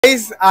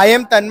Guys, I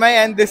am Tanmay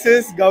and this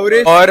is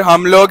Gaurish. और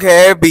हम लोग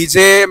हैं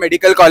बीजे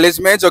मेडिकल कॉलेज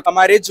में जो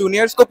हमारे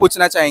जूनियर्स को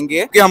पूछना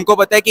चाहेंगे कि हमको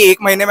पता है कि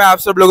एक महीने में आप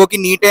सब लोगों की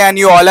नीट है and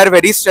you all are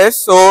very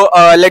stress so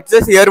let's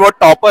just here what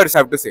toppers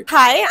have to से.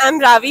 Hi,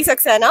 I'm Ravi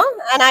Saxena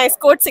and I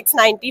scored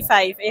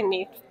 695 in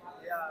NEET.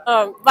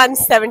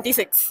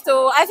 176. So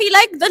I feel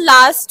like the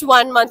last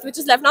 1 month which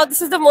is left now,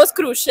 this is the most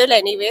crucial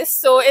anyways.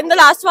 So in the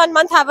last 1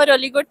 month, have a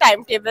really good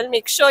timetable.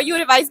 Make sure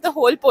you revise the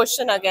whole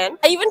portion again.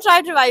 I even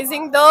tried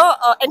revising the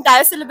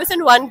entire syllabus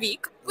in 1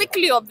 week.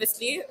 Quickly,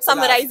 obviously.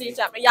 Summarize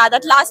each chapter. Yeah,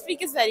 that last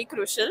week is very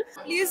crucial.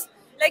 Please,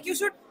 you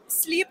should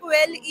sleep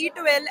well,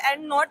 eat well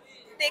and not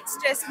take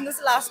stress in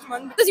this last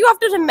month. Because you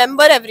have to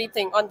remember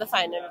everything on the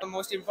final. The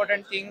most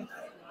important thing,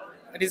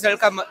 result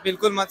का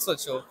बिल्कुल मत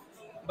सोचो,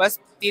 बस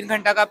 3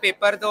 घंटा का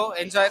paper दो,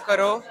 enjoy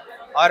करो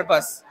और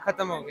बस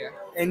खत्म हो गया.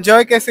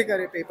 एंजॉय कैसे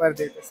करें पेपर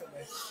देते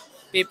समय?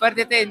 पेपर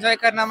देते एंजॉय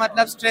करना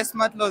मतलब स्ट्रेस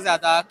मत लो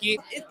ज्यादा कि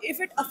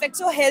If it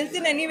affects your health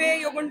in any way,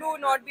 you're going to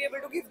not be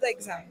able to give the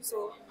exam.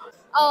 So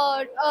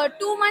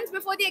 2 months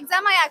before the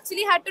exam, I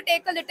actually had to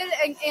take a little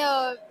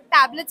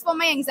tablets for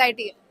my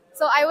anxiety.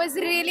 So I was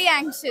really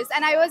anxious,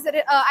 and I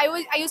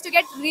used to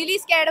get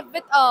really scared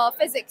with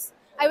physics.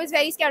 I was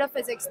very scared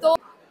of physics. So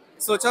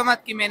सोचो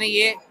मत कि मैंने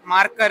ये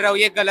mark कर रहा हूँ,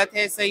 ये गलत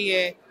है, सही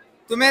है.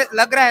 तुम्हें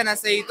लग रहा है ना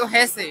सही तो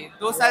है सही.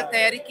 2 साल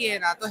तैयारी की है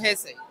ना तो है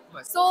सही.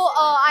 So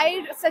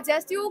I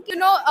suggest you,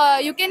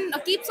 you can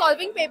keep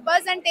solving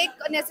papers and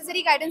take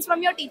necessary guidance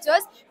from your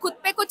teachers.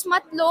 खुद पे कुछ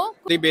मत लो.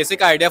 The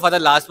basic idea for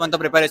the last month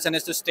of preparation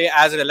is to stay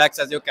as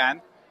relaxed as you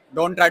can.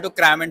 Don't try to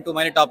cram in too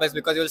many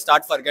topics because you'll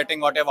start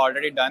forgetting what you've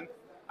already done.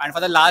 And for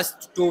the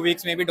last 2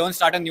 weeks, maybe don't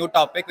start a new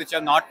topic which you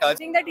have not touched.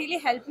 The thing that really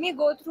helped me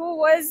go through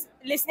was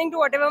listening to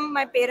whatever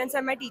my parents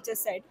and my teachers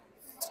said.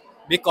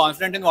 Be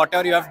confident in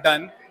whatever you have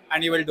done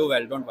and you will do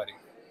well. Don't worry.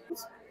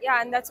 Yeah,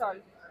 and that's all.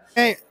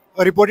 Hey,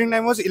 reporting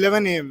time was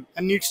 11 a.m.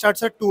 and NEET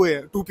starts at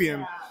 2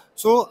 p.m.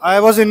 So I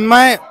was on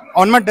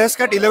my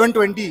desk at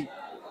 11:20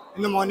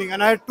 in the morning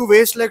and I had to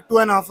waste like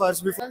 2.5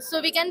 hours before.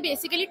 So we can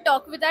basically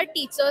talk with our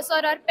teachers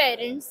or our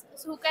parents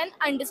who can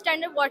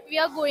understand what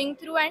we are going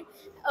through and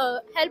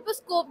help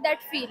us cope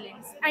that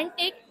feelings and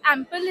take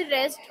ample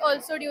rest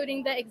also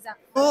during the exam.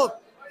 So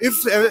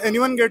if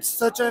anyone gets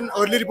such an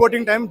early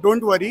reporting time,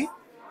 don't worry.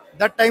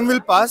 That time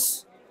will pass.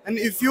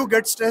 And if you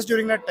get stressed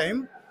during that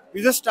time,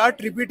 you just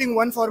start repeating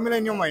one formula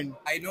in your mind.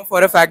 I know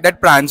for a fact that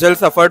Pranjal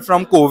suffered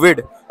from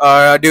COVID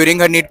during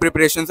her NEET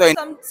preparation. So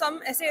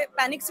some ऐसे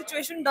panic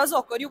situation does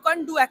occur. You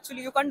can't do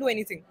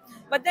anything.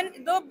 But then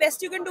the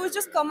best you can do is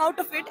just come out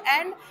of it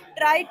and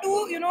try to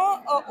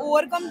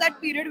overcome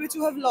that period which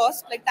you have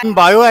lost. Like that. In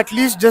bio, at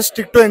least just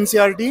stick to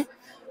NCERT.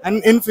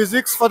 And in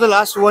physics, for the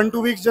last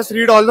 1-2 weeks, just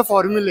read all the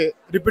formulae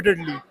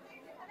repeatedly.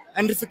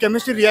 And if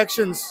chemistry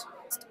reactions,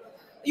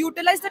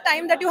 Utilize the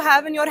time that you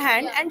have in your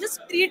hand and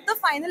just treat the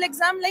final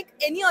exam like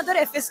any other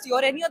FST or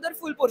any other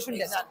full portion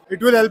test.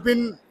 it will help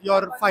in your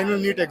final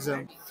NEET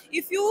exam.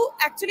 If you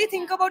actually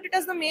think about it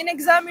as the main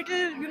exam, it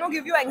will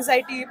give you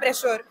anxiety,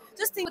 pressure.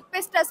 Just think. खुद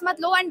पे stress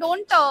मत लो and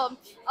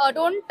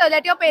don't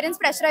let your parents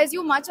pressurize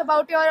you much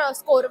about your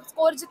score.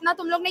 Score जितना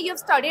तुम लोग ने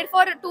you've studied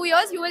for 2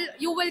 years,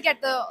 you will get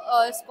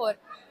the score.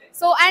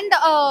 So and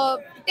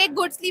take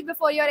good sleep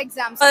before your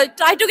exams.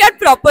 Try to get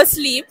proper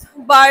sleep,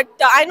 but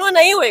I know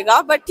nahi hoega,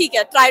 but theek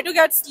hai, try to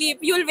get sleep.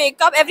 You'll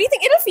wake up,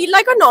 everything, it'll feel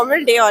like a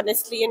normal day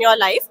honestly in your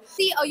life.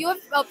 See, you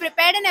have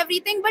prepared and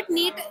everything, but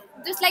NEET,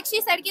 just like she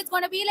said, it's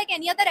going to be like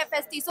any other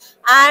FST. So,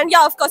 And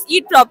yeah, of course,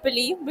 eat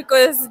properly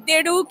because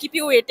they do keep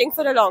you waiting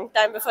for a long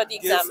time before the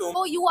exam.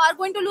 so you are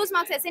going to lose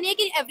marks. ऐसे नहीं है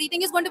कि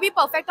everything is going to be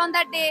perfect on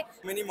that day.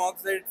 many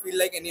mocks that feel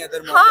like any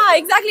other mock. हाँ,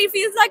 exactly. It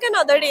feels like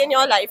another day in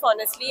your life,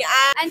 honestly.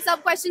 And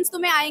सब questions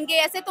तुम्हें आएंगे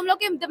ऐसे तुम लोग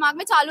के दिमाग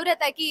में चालू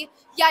रहता है कि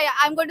yeah,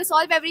 I'm going to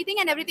solve everything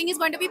and everything is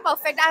going to be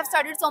perfect. I have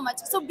studied so much.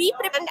 So be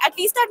prepared. And at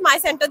least at my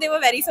center, they were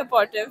very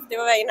supportive. They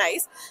were very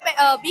nice.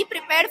 Be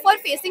prepared for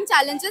facing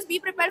challenges. Be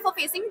prepared for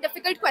facing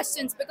difficult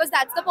questions because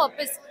that's the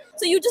purpose.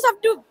 So you just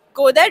have to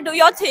go there, do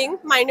your thing,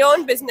 mind your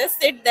own business,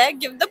 sit there,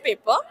 give the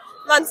paper.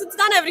 Once it's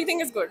done,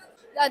 everything is good.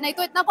 नहीं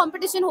तो इतना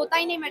competition होता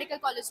ही नहीं medical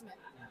college में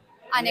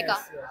आने का.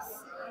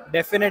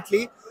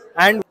 Definitely.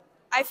 And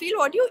I feel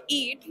what you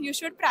eat, you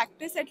should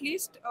practice at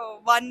least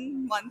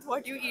 1 month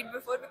what you eat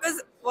before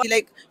because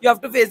You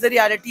have to face the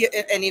reality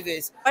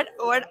anyways. but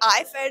what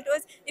I felt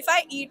was if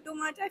I eat too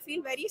much, I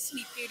feel very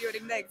sleepy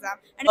during the exam.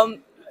 And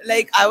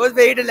I was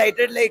very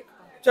delighted.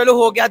 चलो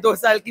हो गया 2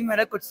 साल की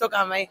मेहनत कुछ तो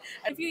काम आई.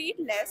 if you eat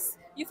less,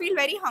 you feel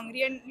very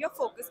hungry and your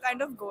focus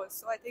kind of goes.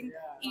 So I think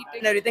eating.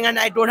 And everything, and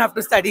I don't have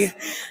to study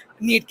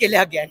NEET के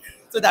लिए again.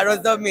 So that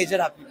was the major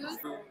happiness.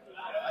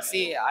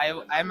 See,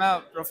 I'm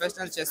a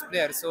professional chess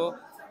player, so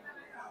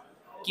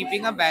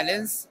keeping a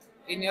balance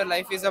in your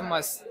life is a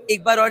must.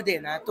 एक बार और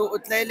देना है तो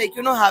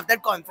उतना have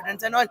that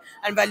confidence and all,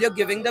 and while you're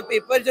giving the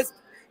paper, just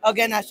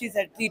again as she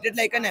said, treat it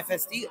like an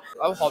FST.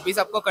 अब hobbies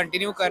आपको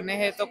continue करने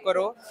हैं तो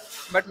करो,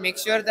 but make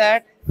sure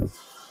that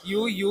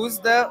you use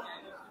the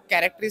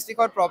characteristic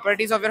or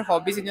properties of your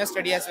hobbies in your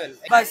study as well.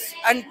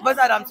 बस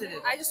आराम से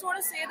दे. I just want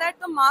to say that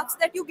the marks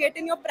that you get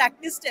in your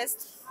practice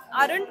tests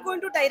aren't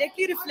going to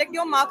directly reflect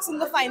your marks in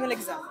the final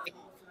exam.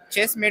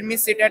 Chess made me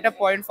sit at a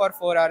point for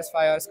 4 hours,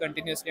 5 hours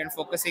continuously and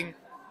focusing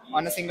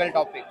on a single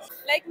topic.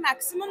 Like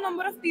maximum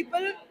number of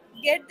people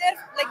get their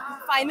like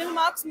final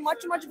marks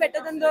much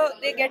better than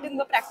they get in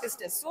the practice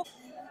test. So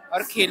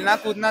और खेलना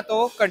कूदना तो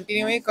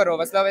continue ही करो,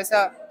 मतलब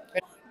ऐसा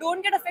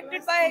don't get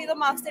affected by the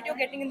marks that you're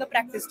getting in the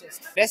practice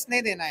test. Rest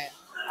नहीं देना है.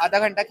 आधा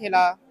घंटा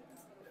खेला,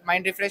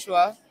 माइंड रिफ्रेश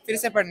हुआ, फिर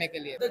से पढ़ने के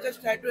लिए. So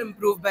just try to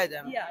improve by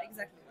them. Yeah,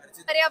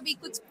 exactly. अरे अभी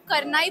कुछ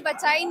करना ही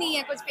बचा ही नहीं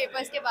है कुछ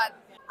पेपर्स के बाद.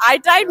 I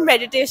tried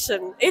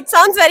meditation. It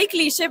sounds very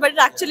cliche, but it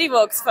actually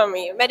works for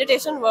me.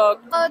 Meditation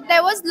worked.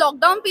 There was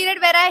lockdown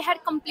period where I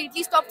had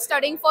completely stopped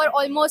studying for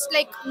almost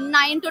like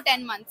 9 to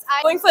 10 months.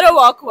 Going for a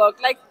walk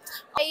worked. Like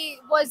I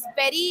was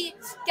very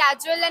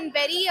casual and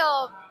very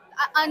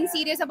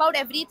unserious about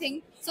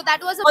everything. So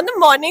that was on the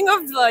morning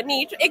of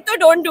NEET. एक तो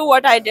don't do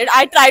what I did.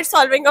 I tried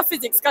solving a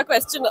physics का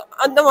question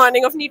on the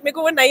morning of NEET. मेरे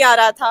को वो नहीं आ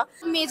रहा था.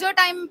 Major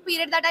time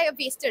period that I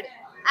wasted.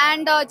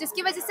 And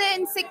जिसकी वजह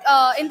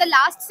से in the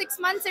last 6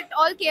 months it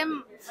all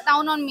came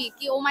down on me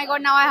कि oh my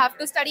god now I have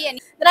to study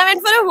Then I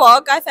went for a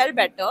walk. I felt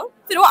better.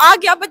 फिर वो आ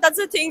गया, but that's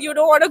the thing, you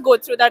don't want to go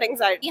through that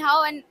anxiety.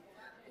 anyhow, and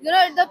you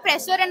know the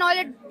pressure and all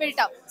it built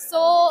up.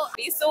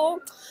 So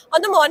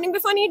On the morning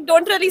before NEET,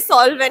 don't really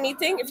solve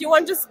anything. If you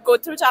want, just go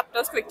through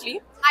chapters quickly.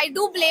 I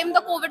do blame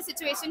the COVID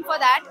situation for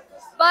that.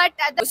 But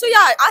So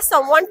yeah, ask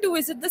someone to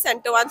visit the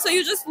center once, so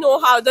you just know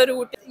how the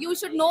route you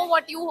should know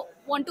what you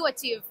want to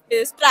achieve.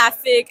 is,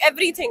 traffic,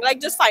 everything. Like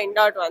just find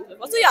out once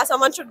before. So yeah,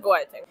 someone should go,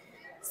 I think.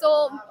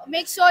 So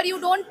make sure you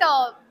don't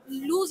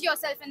lose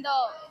yourself in the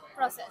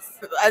process.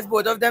 As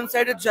both of them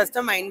said, it's just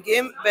a mind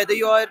game. Whether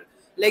you're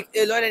like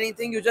ill or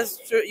anything,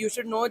 you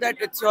should know that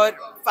it's your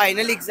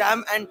final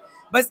exam and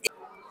बस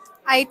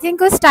I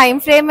think उस time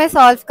frame में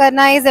solve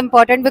करना is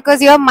important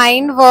because your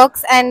mind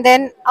works and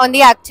then on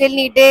the actual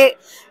NEET day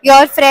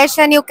you're fresh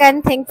and you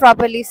can think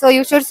properly. So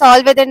you should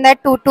solve within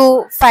that 2 to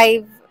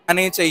 5.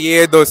 नहीं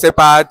चाहिए 2 से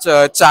 5,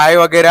 चाय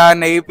वगैरह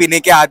नहीं पीने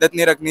की आदत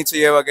नहीं रखनी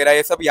चाहिए वगैरह,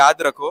 ये सब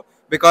याद रखो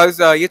because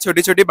ये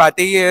छोटी छोटी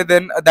बातें ही है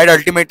then that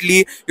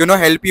ultimately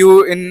help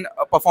you in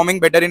performing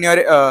better in your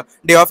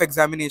day of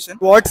examination.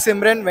 What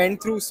Simran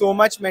went through so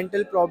much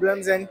mental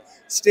problems and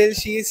still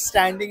she is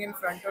standing in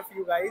front of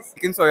you guys.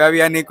 लेकिन सोया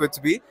भी नहीं कुछ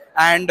भी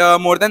and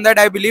more than that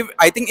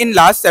I think in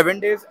last 7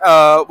 days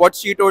what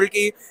she told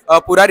कि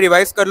पूरा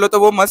revise कर लो तो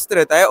वो मस्त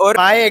रहता है. और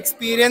My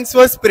experience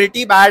was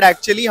pretty bad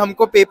actually.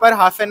 हमको paper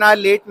half an hour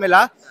late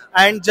मिला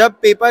and जब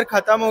paper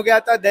खत्म हो गया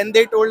था then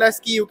they told us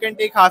कि you can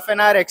take half an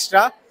hour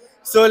extra.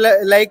 So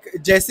like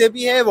जैसे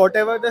भी है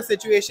whatever the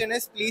situation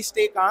is, please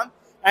stay calm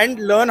and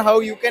learn how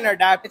you can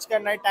adapt.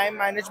 करना time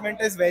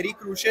management is very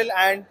crucial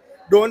and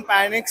don't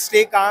panic,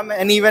 stay calm.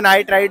 And even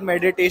I tried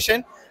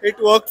meditation,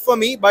 it worked for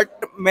me.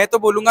 But मैं तो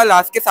बोलूँगा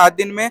last के 7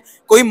 दिन में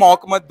कोई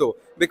mock मत दो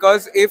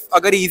because if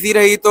अगर easy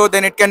रही तो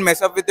then it can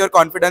mess up with your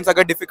confidence.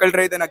 अगर difficult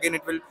रही then again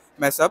it will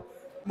mess up.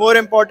 more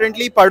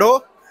importantly पढ़ो,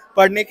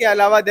 पढ़ने के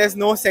अलावा there's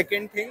no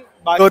second thing.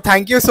 So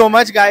thank you so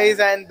much guys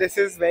and this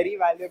is very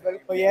valuable.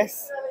 So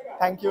yes,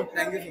 thank you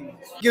so much.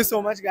 Thank you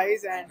so much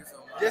guys and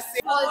just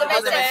say All the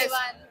best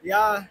everyone.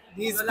 yeah,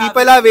 these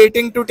people are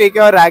waiting to take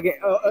your ragging.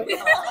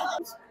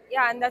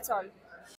 Yeah, and that's all.